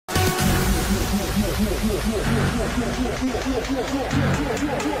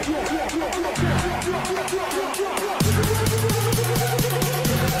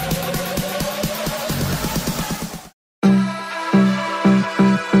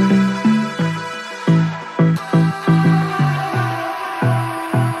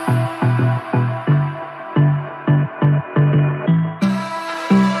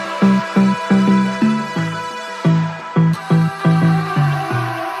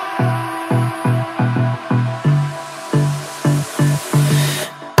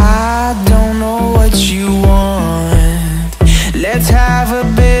Let's have a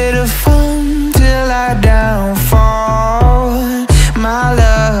bit of fun till I downfall. My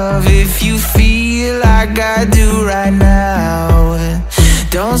love, if you feel like I do right now,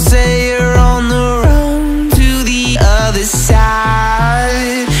 don't say you're on the run to the other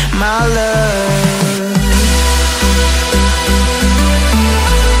side, my love.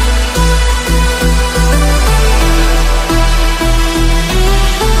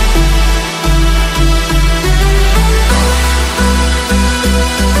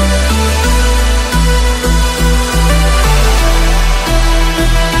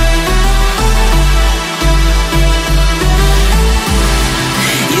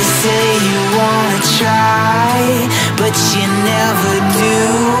 But you never do.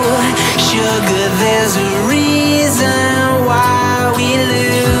 Sugar, there's a reason why we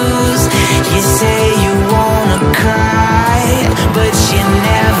lose. You say you wanna cry, but you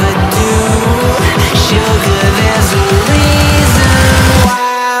never do. Sugar, there's a reason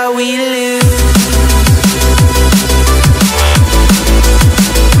why we lose.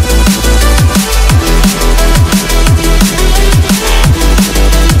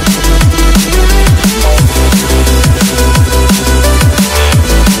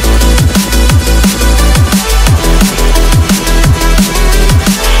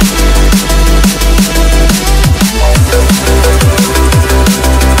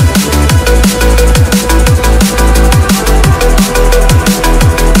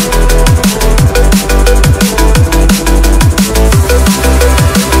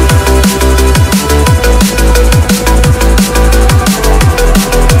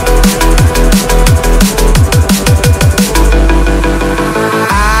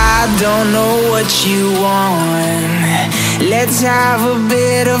 Let's have a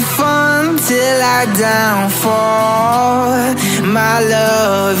bit of fun till I downfall. My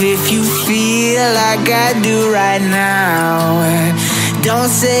love, if you feel like I do right now, don't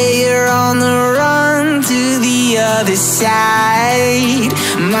say you're on the run to the other side,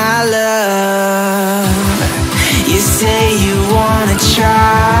 my love. You say you wanna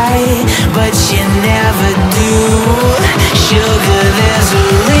try, but you never do. Sugar, there's a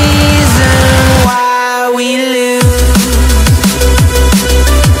reason why we lose.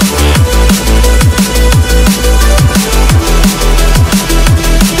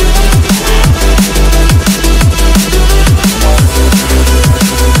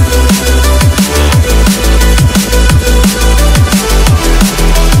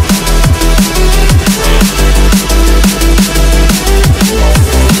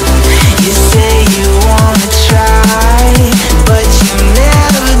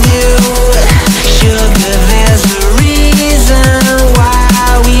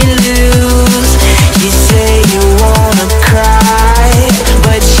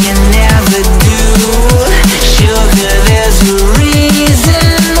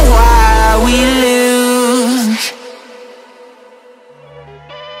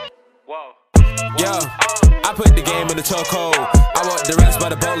 Chokehold. I want the rest by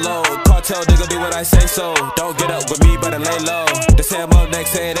the boatload. Cartel, they gon' do what I say so. Don't get up with me, better lay low. The same up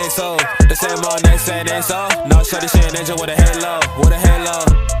next, say it ain't so. The same up next, say it ain't so. No, shorty, she an angel with a halo. With a halo.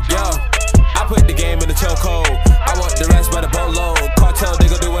 Yo, I put the game in the chokehold. I want the rest by the boatload. Cartel, they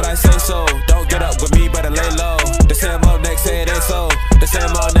gon' do what I say so. Don't get up with me, better lay low. The same up next, say it ain't so. The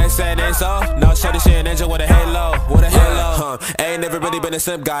same up next, say it ain't so. No, shorty, she an angel with a halo. With a halo. Ain't never really been a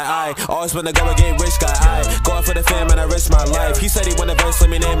simp guy. I always been a go and get rich guy. I going for the fam and I risk my life. He said he want a verse, let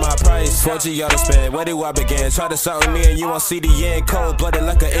me name my price. 4G all to spend, where do I begin? Try to start with me and you won't see the end. Cold blooded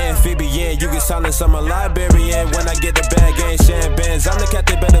like an amphibian. You get silence, I'm a librarian. When I get the bag, ain't sharing bands. I'm the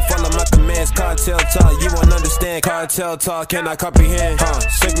captain, better follow my commands. Cartel talk, you won't understand. Cartel talk, cannot comprehend.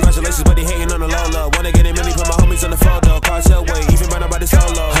 Say congratulations, but he hating on the low low. Wanna get him really put my homies on the photo. Cartel way, even run about his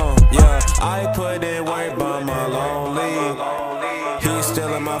solo. Yeah, I put in work by my lonely. He's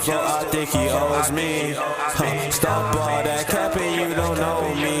still in my flow, I think he owes me. Stop all that capping, you don't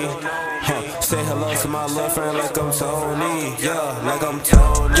know me. Say hello to my little friend like I'm Tony. Yeah, like I'm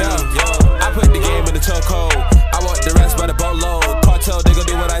Tony. Yeah, I put the game in the chokehold. I want the rest by the boatload. Cartel, they gon'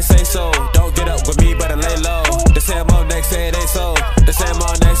 do what I say so. Don't get up with me,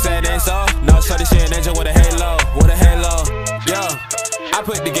 I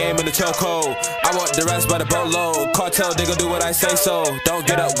put the game in the chokehold. I want the rest by the boatload. Cartel, they gon' do what I say so. Don't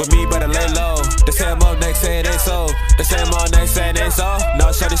get up with me, better lay low. They say I'm up next, say it ain't so. They say I'm on next, say it ain't so. No,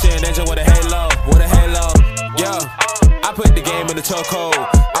 shorty, she an angel with a halo, with a halo. Yo, I put the game in the chokehold.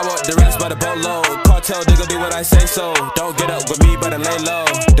 I want the rest by the boatload. Cartel, they gon' do what I say so. Don't get up with me, better lay low.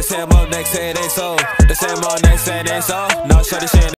 They say I'm up next, say it ain't so. They say I'm on next, say it ain't so. No, shorty, she an